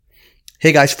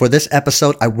Hey guys, for this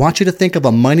episode, I want you to think of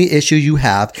a money issue you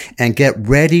have and get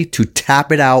ready to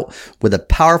tap it out with a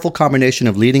powerful combination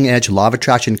of leading edge law of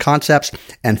attraction concepts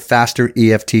and faster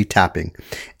EFT tapping.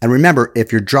 And remember,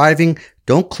 if you're driving,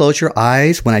 don't close your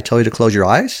eyes when I tell you to close your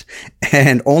eyes,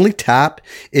 and only tap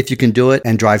if you can do it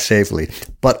and drive safely.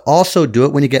 But also do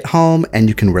it when you get home and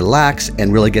you can relax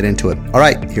and really get into it. All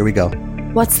right, here we go.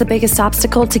 What's the biggest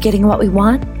obstacle to getting what we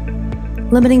want?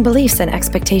 Limiting beliefs and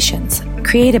expectations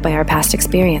created by our past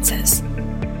experiences.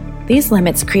 These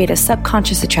limits create a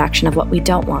subconscious attraction of what we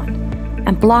don't want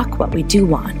and block what we do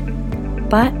want.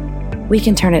 But we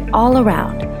can turn it all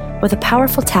around with a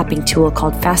powerful tapping tool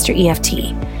called Faster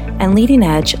EFT and leading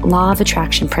edge law of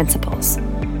attraction principles.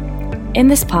 In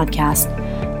this podcast,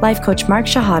 life coach Mark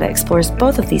Shahada explores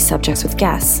both of these subjects with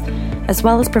guests, as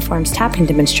well as performs tapping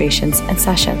demonstrations and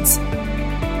sessions.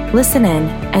 Listen in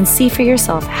and see for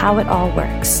yourself how it all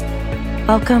works.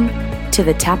 Welcome to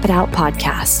the Tap It Out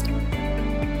podcast.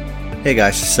 Hey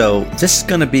guys, so this is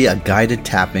going to be a guided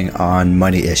tapping on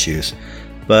money issues.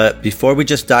 But before we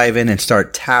just dive in and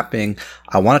start tapping,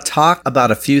 I want to talk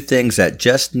about a few things that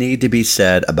just need to be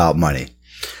said about money.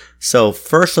 So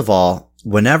first of all,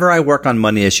 whenever I work on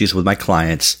money issues with my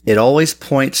clients, it always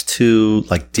points to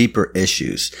deeper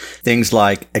issues. Things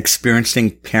like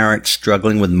experiencing parents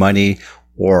struggling with money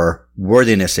or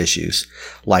worthiness issues,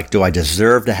 like do I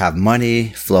deserve to have money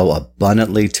flow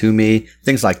abundantly to me,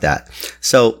 things like that.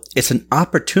 So it's an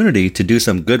opportunity to do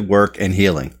some good work and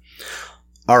healing.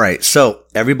 All right, so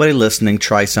everybody listening,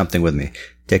 try something with me.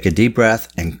 Take a deep breath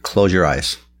and close your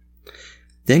eyes.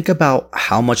 Think about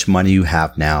how much money you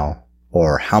have now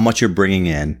or how much you're bringing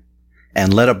in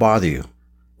and let it bother you,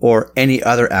 or any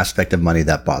other aspect of money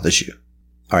that bothers you.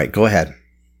 All right, go ahead.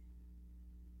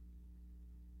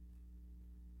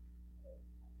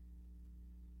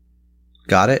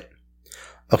 Got it?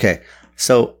 Okay,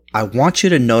 so I want you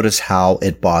to notice how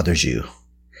it bothers you.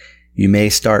 You may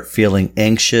start feeling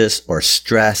anxious or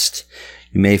stressed.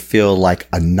 You may feel like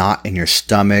a knot in your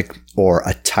stomach or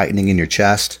a tightening in your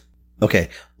chest. Okay,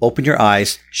 open your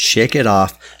eyes, shake it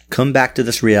off, come back to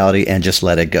this reality and just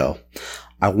let it go.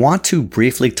 I want to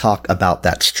briefly talk about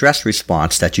that stress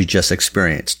response that you just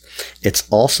experienced. It's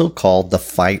also called the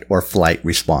fight or flight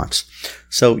response.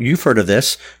 So you've heard of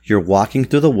this. You're walking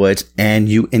through the woods and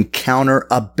you encounter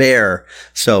a bear.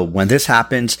 So when this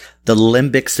happens, the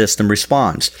limbic system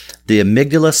responds. The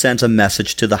amygdala sends a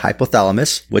message to the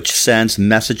hypothalamus, which sends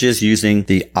messages using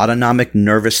the autonomic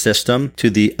nervous system to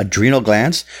the adrenal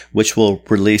glands, which will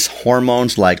release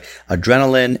hormones like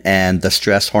adrenaline and the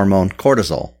stress hormone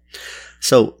cortisol.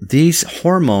 So these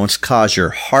hormones cause your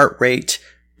heart rate,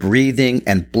 breathing,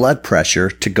 and blood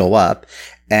pressure to go up,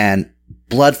 and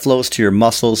blood flows to your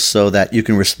muscles so that you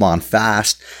can respond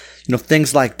fast,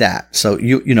 things like that. So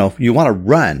you want to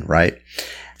run, right?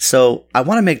 So I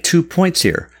want to make 2 points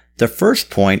here. The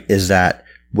first point is that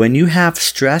when you have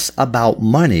stress about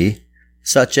money,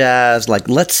 such as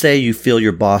let's say you feel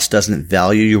your boss doesn't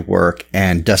value your work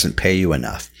and doesn't pay you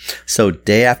enough. So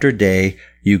day after day,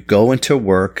 you go into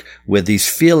work with these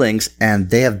feelings and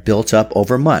they have built up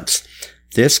over months.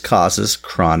 This causes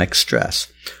chronic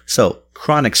stress. So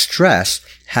chronic stress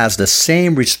has the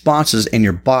same responses in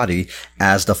your body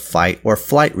as the fight or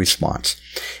flight response.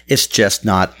 It's just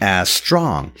not as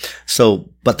strong.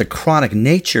 But the chronic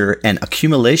nature and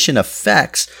accumulation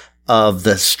effects of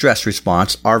the stress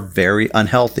response are very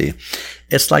unhealthy.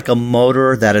 It's like a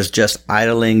motor that is just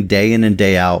idling day in and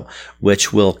day out,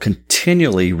 which will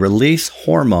continually release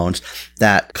hormones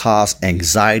that cause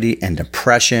anxiety and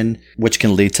depression, which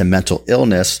can lead to mental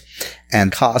illness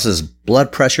and causes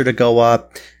blood pressure to go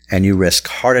up, and you risk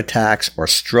heart attacks or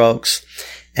strokes.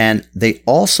 And they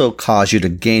also cause you to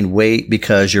gain weight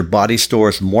because your body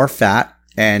stores more fat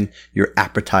and your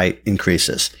appetite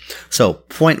increases. So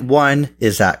point 1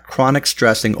 is that chronic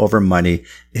stressing over money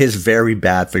is very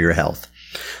bad for your health.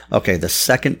 Okay, the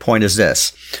second point is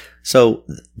this. So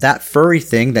that furry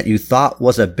thing that you thought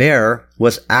was a bear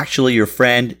was actually your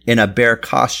friend in a bear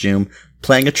costume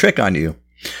playing a trick on you.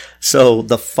 So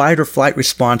the fight or flight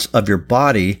response of your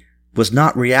body was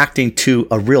not reacting to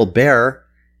a real bear.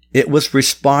 It was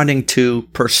responding to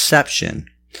perception.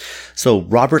 So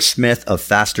Robert Smith of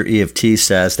Faster EFT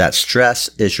says that stress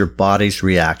is your body's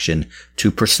reaction to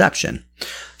perception.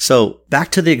 So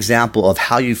back to the example of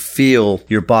how you feel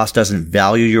your boss doesn't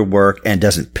value your work and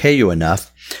doesn't pay you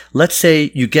enough. Let's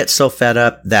say you get so fed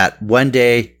up that one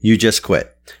day you just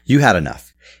quit. You had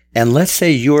enough. And let's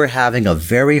say you were having a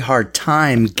very hard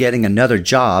time getting another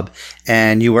job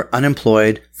and you were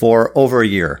unemployed for over a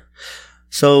year.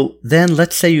 So then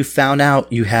let's say you found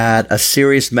out you had a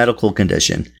serious medical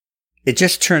condition it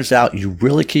just turns out you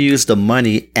really could use the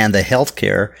money and the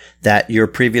healthcare that your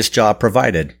previous job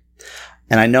provided.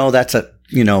 And I know that's a,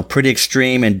 pretty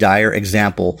extreme and dire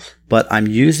example, but I'm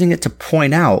using it to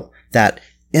point out that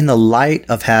in the light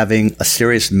of having a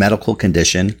serious medical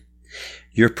condition,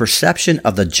 your perception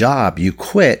of the job you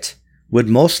quit would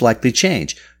most likely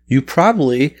change. You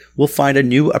probably will find a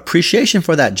new appreciation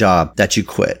for that job that you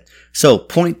quit. So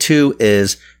point 2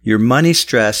 is your money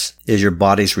stress is your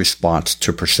body's response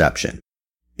to perception.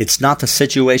 It's not the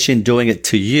situation doing it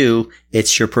to you.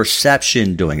 It's your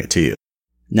perception doing it to you.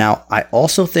 Now, I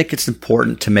also think it's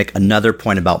important to make another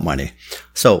point about money.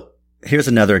 So here's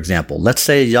another example. Let's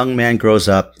say a young man grows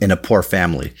up in a poor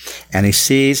family and he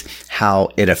sees how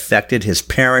it affected his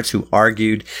parents who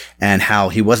argued and how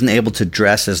he wasn't able to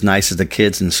dress as nice as the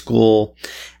kids in school.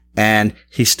 And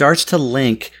he starts to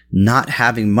link not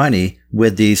having money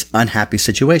with these unhappy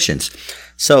situations.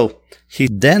 So he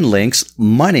then links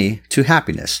money to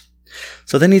happiness.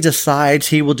 So then he decides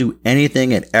he will do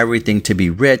anything and everything to be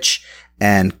rich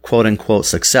and quote unquote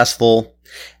successful.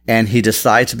 And he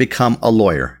decides to become a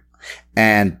lawyer.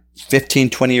 And 15,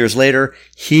 20 years later,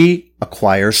 he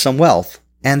acquires some wealth.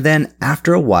 And then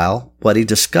after a while, what he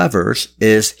discovers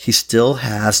is he still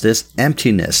has this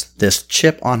emptiness, this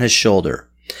chip on his shoulder,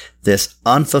 this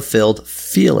unfulfilled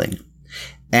feeling.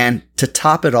 And to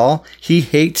top it all, he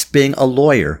hates being a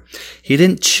lawyer. He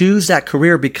didn't choose that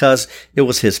career because it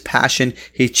was his passion.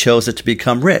 He chose it to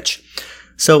become rich.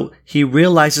 So he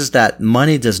realizes that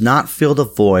money does not fill the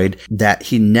void that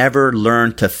he never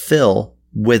learned to fill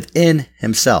within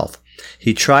himself.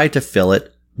 He tried to fill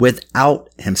it without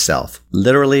himself,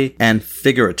 literally and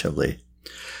figuratively.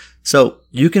 So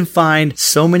you can find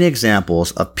so many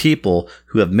examples of people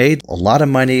who have made a lot of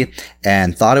money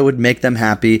and thought it would make them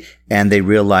happy, and they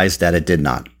realized that it did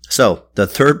not. So the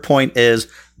third point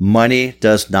is money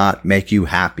does not make you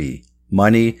happy.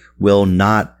 Money will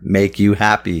not make you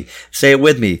happy. Say it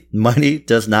with me. Money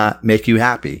does not make you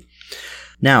happy.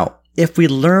 Now, if we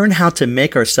learn how to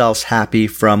make ourselves happy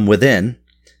from within,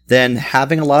 then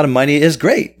having a lot of money is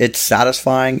great. It's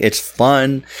satisfying. It's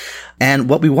fun. And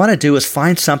what we want to do is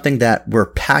find something that we're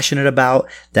passionate about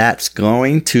that's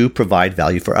going to provide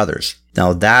value for others.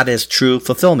 Now, that is true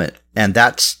fulfillment. And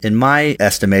that's, in my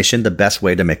estimation, the best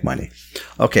way to make money.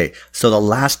 Okay, so the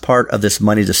last part of this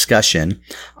money discussion,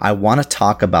 I want to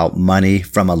talk about money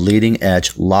from a leading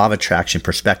edge law of attraction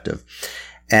perspective.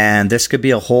 And this could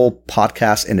be a whole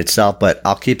podcast in itself, but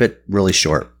I'll keep it really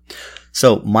short.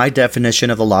 So my definition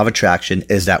of the law of attraction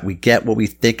is that we get what we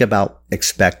think about,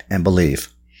 expect, and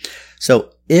believe.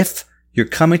 So if you're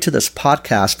coming to this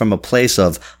podcast from a place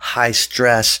of high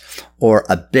stress or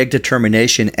a big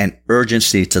determination and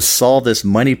urgency to solve this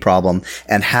money problem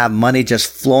and have money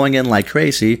just flowing in like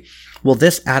crazy, well,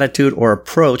 this attitude or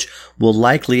approach will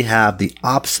likely have the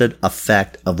opposite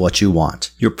effect of what you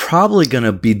want. You're probably going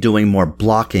to be doing more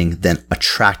blocking than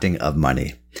attracting of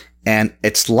money. And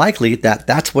it's likely that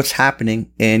that's what's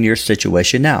happening in your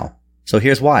situation now. So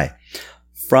here's why.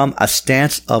 From a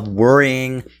stance of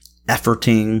worrying,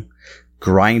 efforting,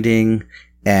 grinding,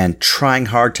 and trying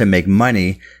hard to make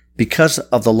money, because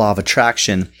of the law of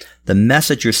attraction, the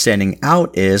message you're sending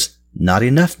out is not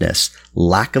enoughness,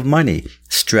 lack of money,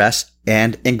 stress,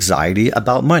 and anxiety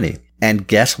about money. And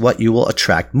guess what you will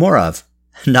attract more of?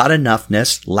 Not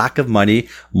enoughness, lack of money,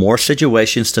 more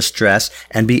situations to stress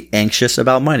and be anxious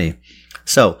about money.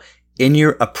 So in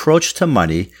your approach to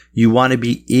money, you want to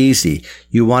be easy.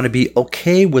 You want to be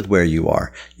okay with where you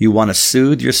are. You want to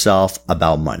soothe yourself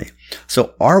about money.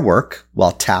 So our work,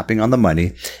 while tapping on the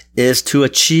money, is to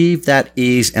achieve that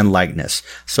ease and lightness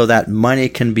so that money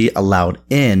can be allowed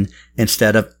in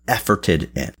instead of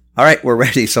efforted in. All right, we're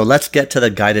ready. So let's get to the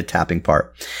guided tapping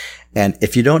part. And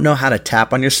if you don't know how to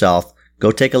tap on yourself,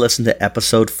 go take a listen to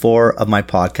episode 4 of my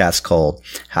podcast called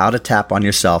How to Tap on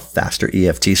Yourself Faster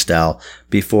EFT Style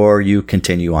before you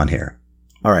continue on here.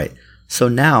 All right. So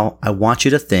now I want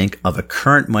you to think of a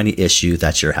current money issue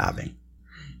that you're having.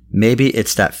 Maybe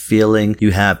it's that feeling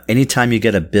you have anytime you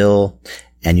get a bill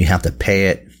and you have to pay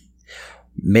it.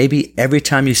 Maybe every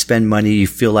time you spend money, you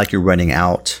feel like you're running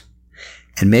out.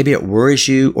 And maybe it worries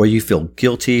you or you feel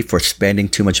guilty for spending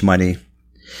too much money.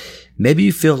 Maybe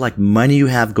you feel like money you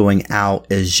have going out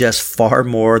is just far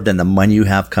more than the money you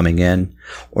have coming in.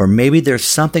 Or maybe there's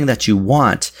something that you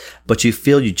want, but you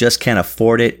feel you just can't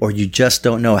afford it, or you just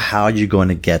don't know how you're going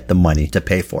to get the money to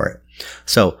pay for it.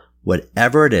 So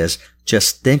whatever it is,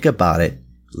 just think about it.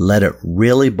 Let it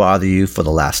really bother you for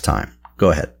the last time.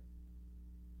 Go ahead.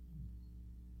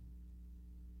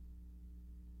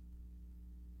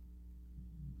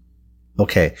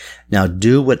 Okay, now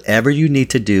do whatever you need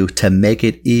to do to make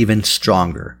it even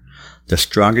stronger. The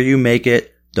stronger you make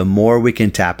it, the more we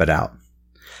can tap it out.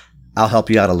 I'll help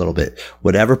you out a little bit.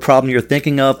 Whatever problem you're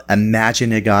thinking of,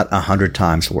 imagine it got 100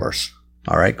 times worse.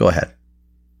 All right, go ahead.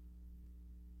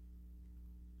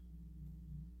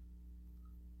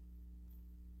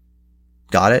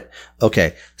 Got it?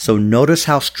 Okay, so notice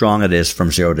how strong it is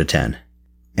from 0 to 10.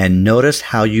 And notice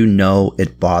how you know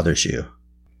it bothers you.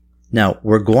 Now,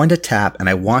 we're going to tap, and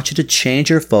I want you to change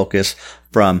your focus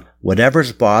from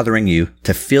whatever's bothering you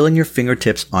to feeling your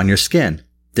fingertips on your skin.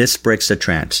 This breaks the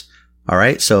trance. All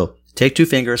right, so take 2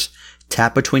 fingers,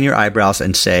 tap between your eyebrows,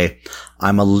 and say,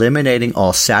 I'm eliminating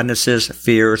all sadnesses,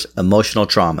 fears, emotional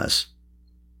traumas.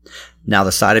 Now,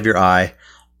 the side of your eye,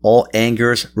 all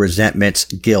angers, resentments,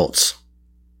 guilts.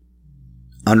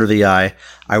 Under the eye,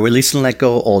 I release and let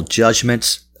go all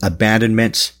judgments,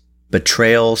 abandonments,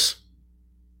 betrayals.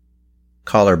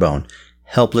 Collarbone,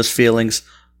 helpless feelings,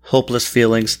 hopeless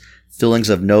feelings, feelings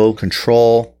of no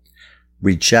control,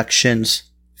 rejections,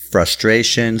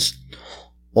 frustrations,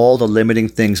 all the limiting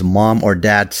things mom or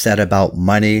dad said about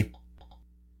money,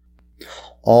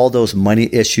 all those money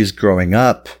issues growing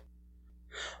up,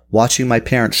 watching my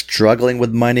parents struggling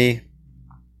with money,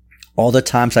 all the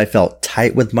times I felt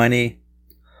tight with money,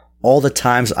 all the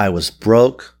times I was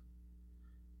broke,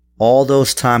 all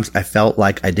those times I felt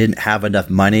like I didn't have enough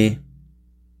money,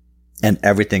 and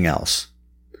everything else.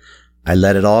 I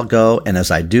let it all go, and as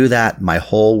I do that, my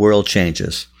whole world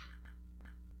changes.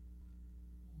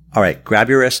 All right, grab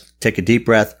your wrist, take a deep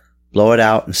breath, blow it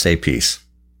out, and say peace.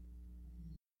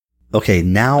 Okay,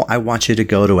 now I want you to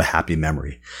go to a happy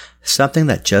memory. Something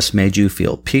that just made you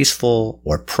feel peaceful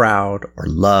or proud or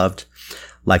loved,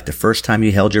 like the first time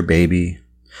you held your baby,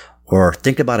 or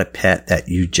think about a pet that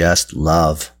you just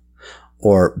love,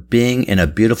 or being in a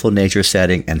beautiful nature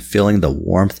setting and feeling the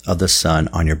warmth of the sun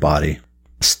on your body.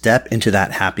 Step into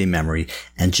that happy memory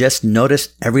and just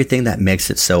notice everything that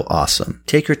makes it so awesome.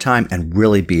 Take your time and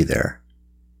really be there.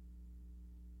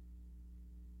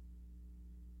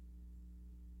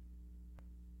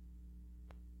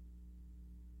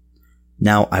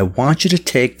 Now, I want you to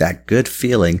take that good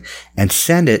feeling and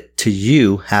send it to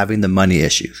you having the money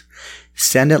issues.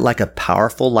 Send it like a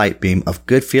powerful light beam of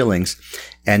good feelings,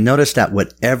 and notice that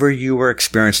whatever you were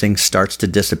experiencing starts to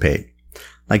dissipate.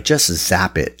 Like just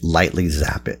zap it, lightly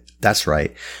zap it. That's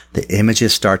right. The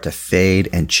images start to fade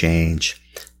and change.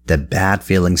 The bad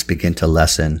feelings begin to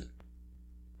lessen.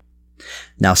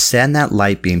 Now send that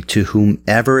light beam to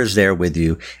whomever is there with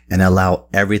you and allow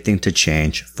everything to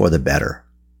change for the better.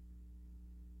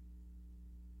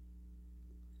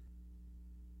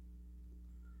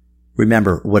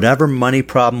 Remember, whatever money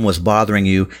problem was bothering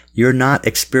you, you're not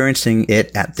experiencing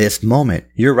it at this moment.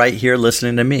 You're right here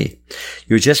listening to me.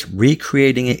 You're just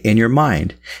recreating it in your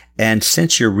mind. And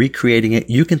since you're recreating it,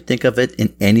 you can think of it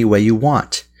in any way you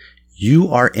want. You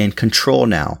are in control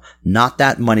now, not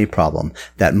that money problem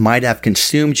that might have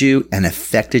consumed you and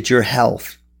affected your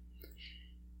health.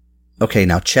 Okay,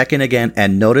 now check in again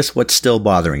and notice what's still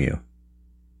bothering you.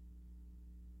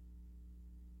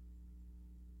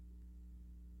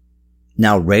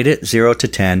 Now rate it 0 to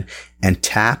 10 and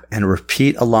tap and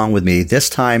repeat along with me. This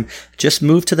time, just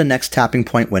move to the next tapping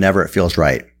point whenever it feels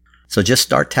right. So just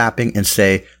start tapping and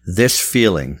say, this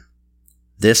feeling,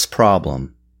 this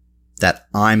problem that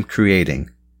I'm creating,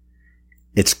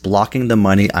 it's blocking the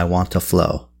money I want to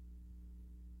flow.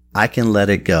 I can let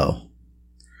it go.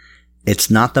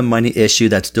 It's not the money issue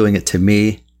that's doing it to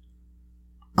me.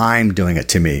 I'm doing it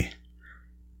to me.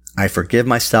 I forgive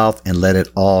myself and let it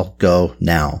all go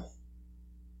now.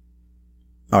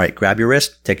 All right, grab your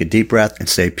wrist, take a deep breath, and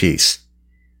say peace.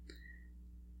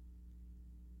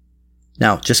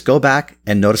 Now, just go back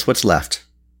and notice what's left.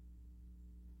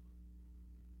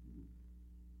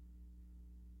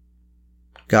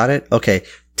 Got it? Okay,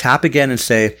 tap again and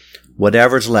say,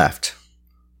 whatever's left,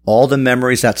 all the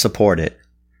memories that support it,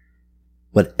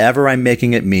 whatever I'm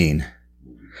making it mean,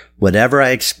 whatever I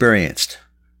experienced,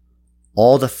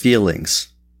 all the feelings,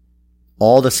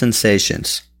 all the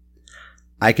sensations,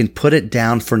 I can put it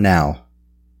down for now.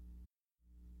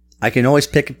 I can always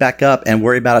pick it back up and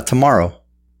worry about it tomorrow.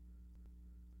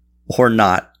 Or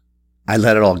not. I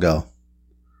let it all go.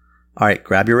 All right,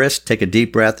 grab your wrist, take a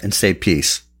deep breath, and say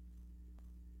peace.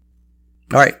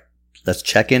 All right, let's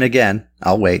check in again.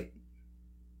 I'll wait.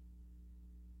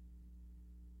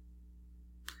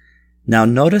 Now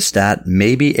notice that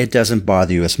maybe it doesn't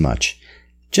bother you as much.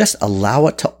 Just allow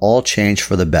it to all change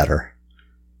for the better.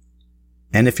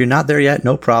 And if you're not there yet,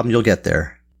 no problem, you'll get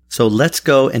there. So let's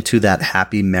go into that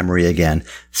happy memory again.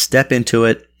 Step into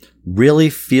it, really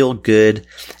feel good,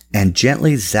 and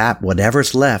gently zap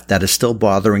whatever's left that is still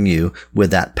bothering you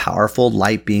with that powerful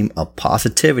light beam of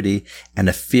positivity and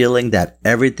a feeling that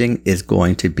everything is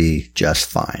going to be just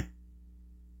fine.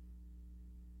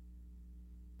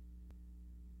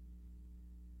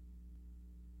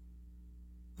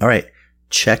 All right,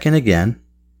 check in again.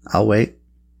 I'll wait.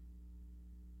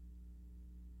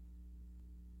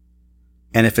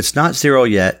 And if it's not 0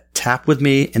 yet, tap with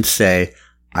me and say,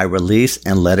 I release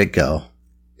and let it go.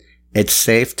 It's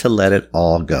safe to let it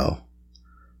all go.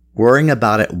 Worrying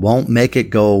about it won't make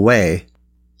it go away,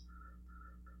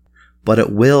 but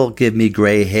it will give me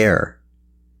gray hair.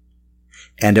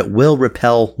 And it will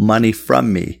repel money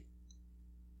from me.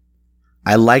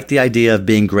 I like the idea of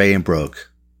being gray and broke.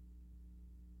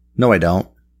 No, I don't.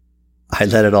 I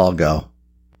let it all go.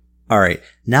 All right.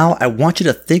 Now I want you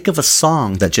to think of a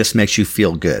song that just makes you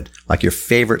feel good, like your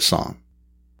favorite song.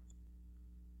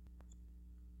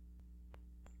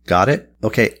 Got it?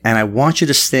 Okay. And I want you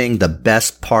to sing the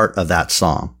best part of that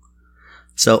song.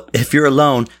 So if you're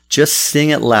alone, just sing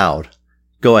it loud.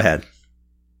 Go ahead.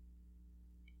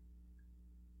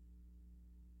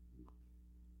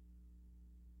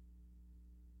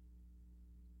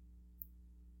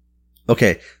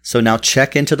 Okay, so now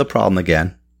check into the problem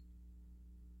again.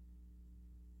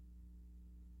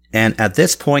 And at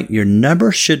this point, your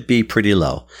number should be pretty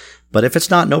low. But if it's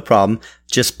not, no problem.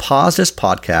 Just pause this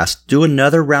podcast, do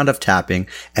another round of tapping,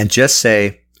 and just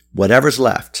say, whatever's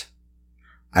left.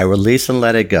 I release and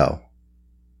let it go.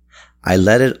 I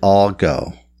let it all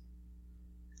go.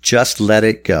 Just let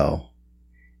it go.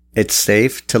 It's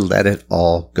safe to let it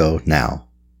all go now.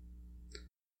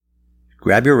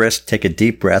 Grab your wrist, take a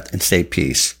deep breath, and say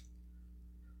peace.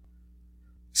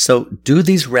 So do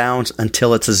these rounds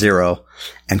until it's a 0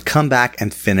 and come back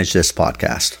and finish this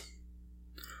podcast.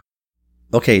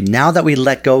 Okay, now that we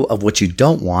let go of what you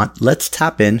don't want, let's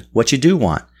tap in what you do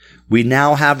want. We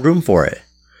now have room for it.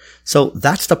 So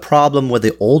that's the problem with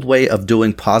the old way of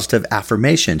doing positive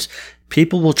affirmations.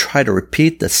 People will try to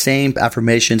repeat the same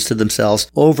affirmations to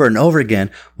themselves over and over again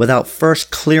without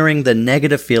first clearing the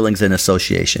negative feelings and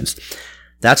associations.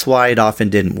 That's why it often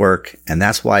didn't work, and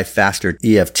that's why Faster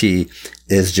EFT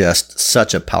is just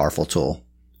such a powerful tool.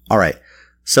 All right,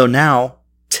 so now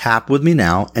tap with me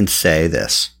now and say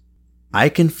this. I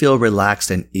can feel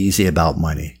relaxed and easy about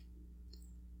money.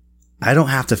 I don't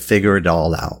have to figure it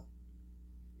all out.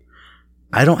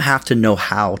 I don't have to know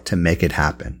how to make it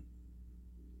happen.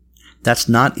 That's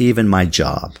not even my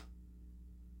job.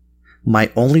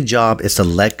 My only job is to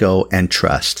let go and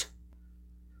trust.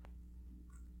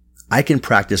 I can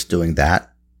practice doing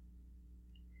that.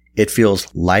 It feels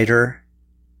lighter,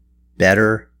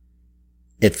 better.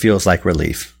 It feels like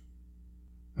relief.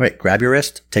 All right, grab your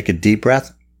wrist, take a deep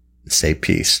breath, and say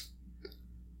peace.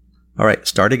 All right,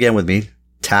 start again with me.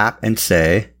 Tap and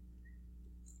say,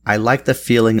 I like the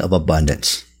feeling of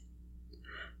abundance.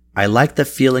 I like the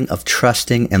feeling of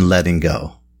trusting and letting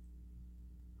go.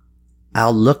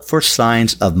 I'll look for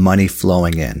signs of money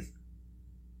flowing in,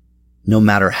 no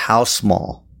matter how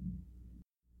small.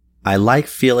 I like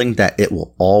feeling that it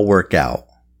will all work out.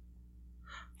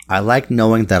 I like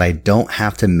knowing that I don't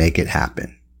have to make it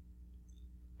happen.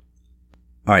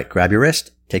 All right, grab your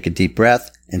wrist, take a deep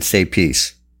breath, and say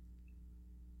peace.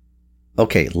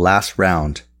 Okay, last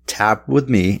round. Tap with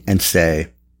me and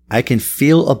say, I can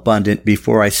feel abundant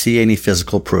before I see any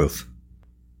physical proof.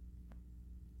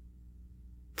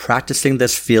 Practicing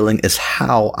this feeling is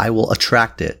how I will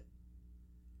attract it.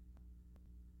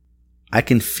 I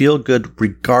can feel good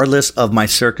regardless of my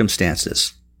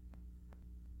circumstances.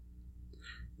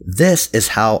 This is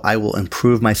how I will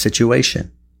improve my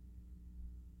situation.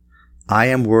 I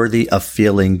am worthy of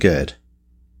feeling good.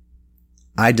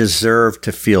 I deserve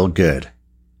to feel good.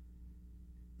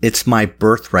 It's my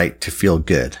birthright to feel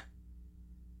good.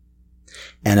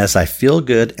 And as I feel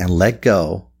good and let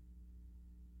go,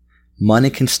 money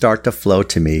can start to flow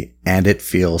to me and it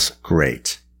feels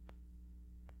great.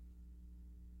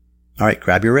 All right,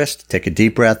 grab your wrist, take a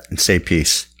deep breath, and say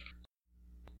peace.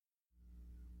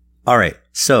 All right,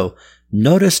 so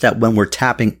notice that when we're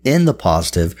tapping in the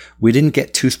positive, we didn't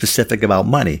get too specific about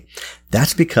money.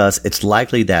 That's because it's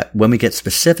likely that when we get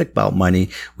specific about money,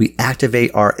 we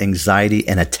activate our anxiety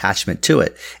and attachment to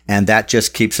it, and that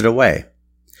just keeps it away.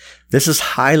 This is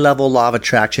high-level law of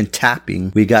attraction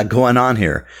tapping we got going on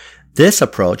here. This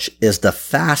approach is the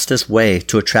fastest way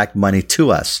to attract money to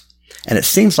us. And it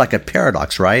seems like a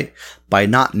paradox, right? By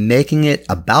not making it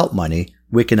about money,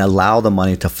 we can allow the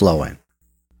money to flow in.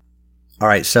 All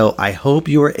right, so I hope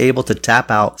you were able to tap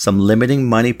out some limiting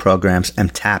money programs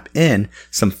and tap in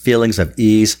some feelings of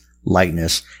ease,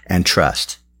 lightness, and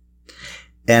trust.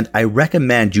 And I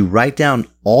recommend you write down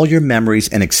all your memories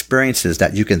and experiences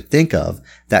that you can think of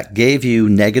that gave you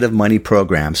negative money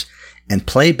programs, and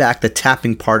play back the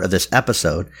tapping part of this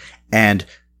episode and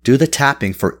do the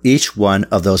tapping for each one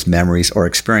of those memories or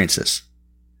experiences.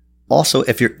 Also,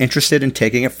 if you're interested in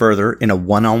taking it further in a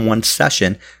one-on-one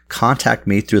session, contact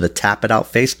me through the Tap It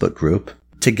Out Facebook group.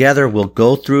 Together, we'll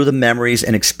go through the memories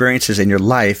and experiences in your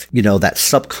life, that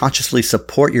subconsciously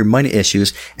support your money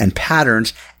issues and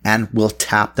patterns, and we'll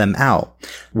tap them out.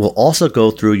 We'll also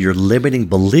go through your limiting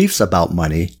beliefs about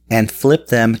money and flip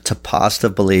them to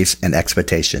positive beliefs and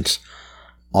expectations.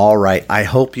 All right. I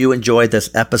hope you enjoyed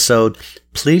this episode.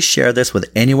 Please share this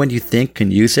with anyone you think can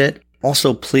use it.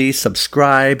 Also, please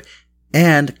subscribe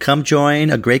and come join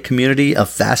a great community of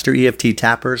faster EFT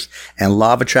tappers and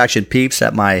law of attraction peeps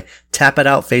at my Tap It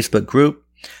Out Facebook group.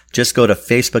 Just go to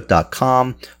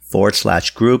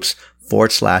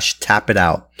facebook.com/groups/Tap It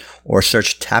Out, or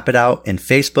search Tap It Out in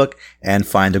Facebook and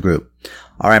find the group.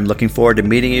 All right. I'm looking forward to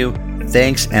meeting you.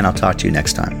 Thanks. And I'll talk to you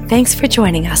next time. Thanks for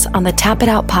joining us on the Tap It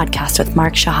Out podcast with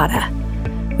Mark Shahada.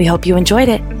 We hope you enjoyed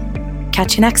it.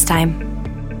 Catch you next time.